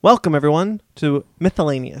Welcome, everyone, to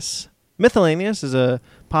Mythalaneous. Mythalaneous is a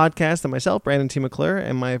podcast that myself, Brandon T. McClure,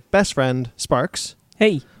 and my best friend, Sparks,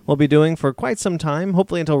 Hey. will be doing for quite some time,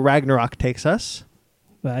 hopefully until Ragnarok takes us.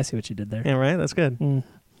 Well, I see what you did there. Yeah, right? That's good.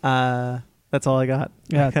 That's all I got.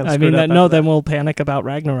 Yeah, kinda I screwed mean, up then after that. we'll panic about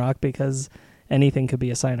Ragnarok because anything could be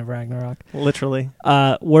a sign of Ragnarok. Literally.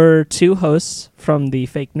 We're two hosts from the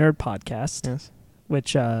Fake Nerd Podcast, Yes.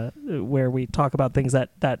 which where we talk about things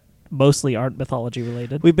that mostly aren't mythology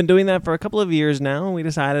related. We've been doing that for a couple of years now. We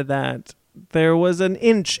decided that there was an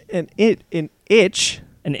itch An itch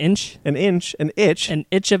of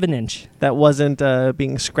an inch. that wasn't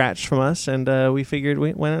being scratched from us, and we figured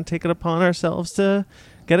why not take it upon ourselves to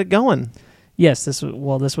get it going. Yes, this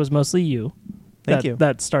was mostly you. Thank you.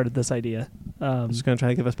 That started this idea. I'm just going to try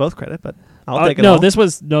to give us both credit, but I'll take it no, all. this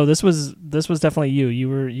was definitely you.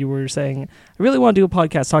 You were saying, I really want to do a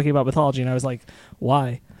podcast talking about mythology, and I was like,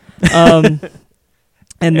 why? And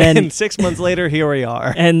then And 6 months later, here we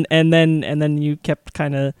are. and then you kept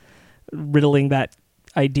kind of riddling that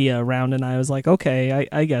idea around, and I was like, okay,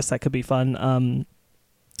 I guess that could be fun.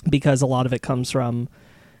 Because a lot of it comes from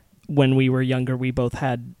when we were younger, we both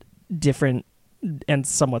had different and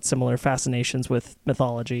somewhat similar fascinations with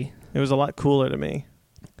mythology. It was a lot cooler to me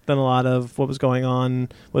than a lot of what was going on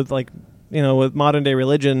with, with modern day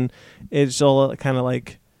religion. It's all kind of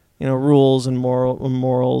like, rules and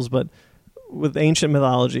morals, but with ancient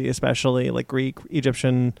mythology, especially like Greek,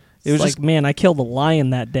 Egyptian, it was It's just like, man, I killed a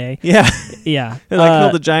lion that day. yeah. Yeah. I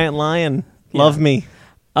killed a giant lion. Love me.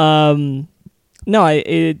 No,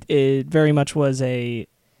 it very much was a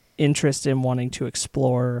interest in wanting to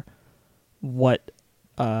explore what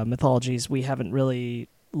mythologies we haven't really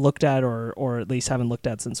looked at, or at least haven't looked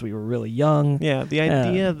at since we were really young. Yeah, the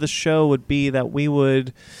idea of the show would be that we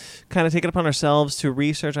would kind of take it upon ourselves to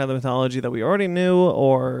research either mythology that we already knew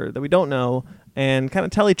or that we don't know, and kind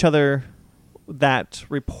of tell each other that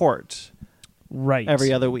report Right.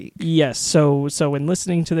 every other week. Yes. So in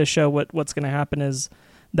listening to this show, what's going to happen is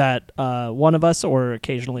that one of us, or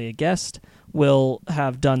occasionally a guest, will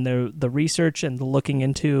have done the research and the looking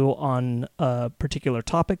into on a particular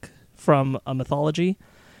topic from a mythology.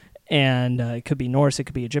 And it could be Norse, it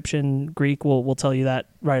could be Egyptian, Greek. We'll tell you that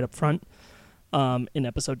right up front in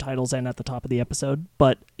episode titles and at the top of the episode.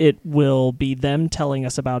 But it will be them telling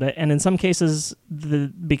us about it. And in some cases,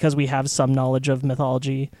 because we have some knowledge of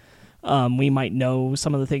mythology, we might know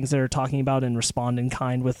some of the things they're talking about and respond in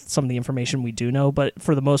kind with some of the information we do know. But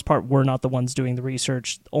for the most part, we're not the ones doing the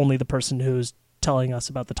research. Only the person who's telling us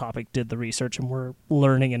about the topic did the research, and we're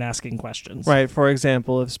learning and asking questions. Right. For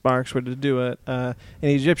example, if Sparks were to do an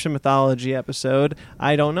Egyptian mythology episode,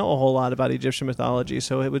 I don't know a whole lot about Egyptian mythology,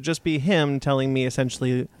 so it would just be him telling me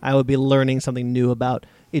essentially I would be learning something new about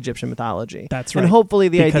Egyptian mythology. That's right. And hopefully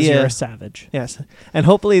because you're a savage. Yes. And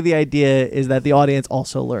hopefully the idea is that the audience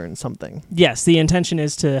also learns something. Yes, the intention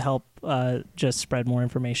is to help just spread more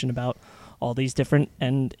information about all these different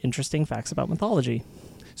and interesting facts about mythology.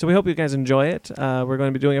 So we hope you guys enjoy it. We're going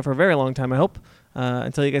to be doing it for a very long time, I hope,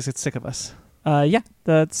 until you guys get sick of us. Yeah,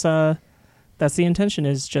 that's the intention,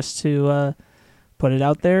 is just to put it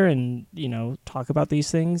out there and, talk about these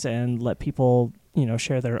things and let people,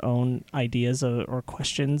 share their own ideas or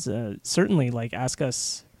questions. Certainly, ask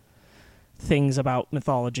us things about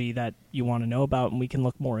mythology that you want to know about, and we can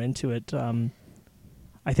look more into it.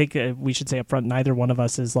 I think we should say up front, neither one of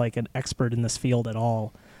us is an expert in this field at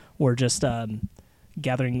all. We're just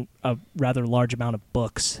gathering a rather large amount of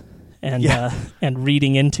books and and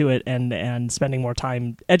reading into it and spending more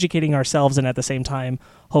time educating ourselves, and at the same time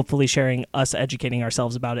hopefully sharing us educating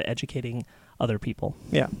ourselves about it, educating other people.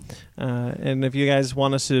 Yeah. And if you guys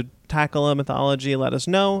want us to tackle a mythology, let us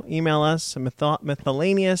know. Email us at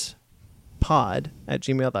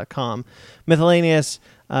mythalaneouspod@gmail.com. Mythalaneous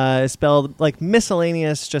is spelled like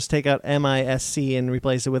miscellaneous, just take out MISC and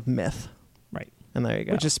replace it with myth. Right. And there you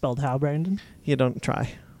go. Which is spelled how, Brandon? You don't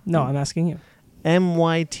try. No, I'm asking you.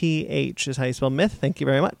 MYTH is how you spell myth. Thank you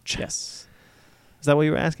very much. Yes. Is that what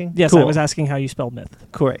you were asking? Yes, Cool. I was asking how you spell myth.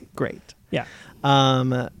 Great. Yeah.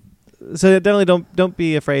 So definitely don't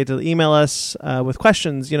be afraid to email us with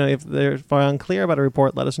questions. If they're unclear about a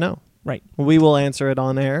report, let us know. Right. We will answer it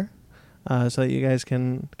on air so that you guys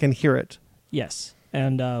can hear it. Yes.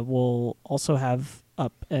 And we'll also have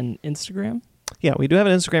up an Instagram. Yeah, we do have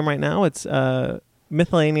an Instagram right now. It's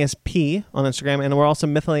Mythalaneous P on Instagram, and we're also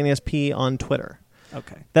Mythalaneous P on Twitter.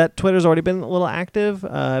 Okay. That Twitter's already been a little active.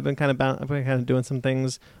 I've been kind of doing some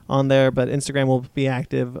things on there, but Instagram will be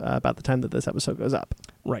active about the time that this episode goes up.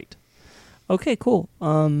 Right. Okay, cool.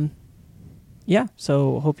 yeah,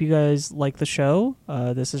 so hope you guys like the show.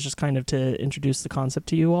 This is just kind of to introduce the concept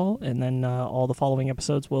to you all, and then all the following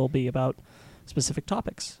episodes will be about specific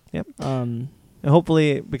topics. Yep. Um, And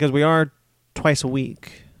hopefully, because we are twice a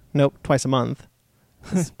week. Nope, twice a month.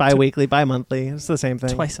 It's bi-weekly, bi-monthly. It's the same thing.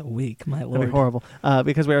 twice a week, my That'd be lord. horrible.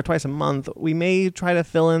 Because we are twice a month, we may try to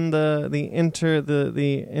fill in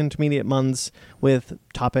the intermediate months with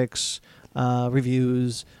topics,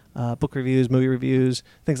 reviews, book reviews, movie reviews,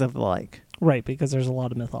 things of the like. Right, because there's a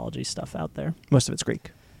lot of mythology stuff out there. Most of it's Greek,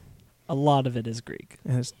 A lot of it is Greek,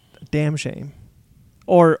 and it's a damn shame.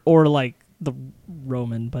 or like the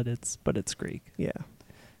Roman, but it's Greek. Yeah.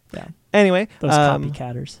 Yeah, Anyway, those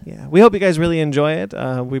copycatters. yeah, we hope you guys really enjoy it.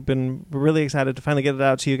 We're really excited to finally get it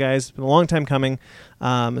out to you guys. It's been a long time coming.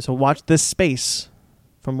 So watch this space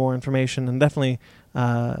for more information, and definitely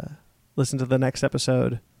listen to the next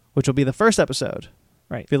episode, which will be the first episode.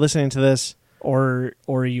 Right. If you're listening to this, Or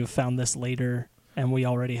you found this later and we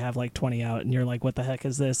already have like 20 out and you're like, what the heck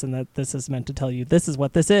is this? And that this is meant to tell you this is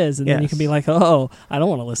what this is. And then you Yes. can be like, oh, I don't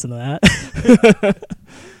want to listen to that.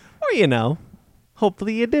 or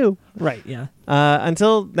hopefully you do. Right, yeah.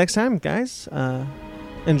 Until next time, guys,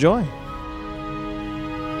 enjoy.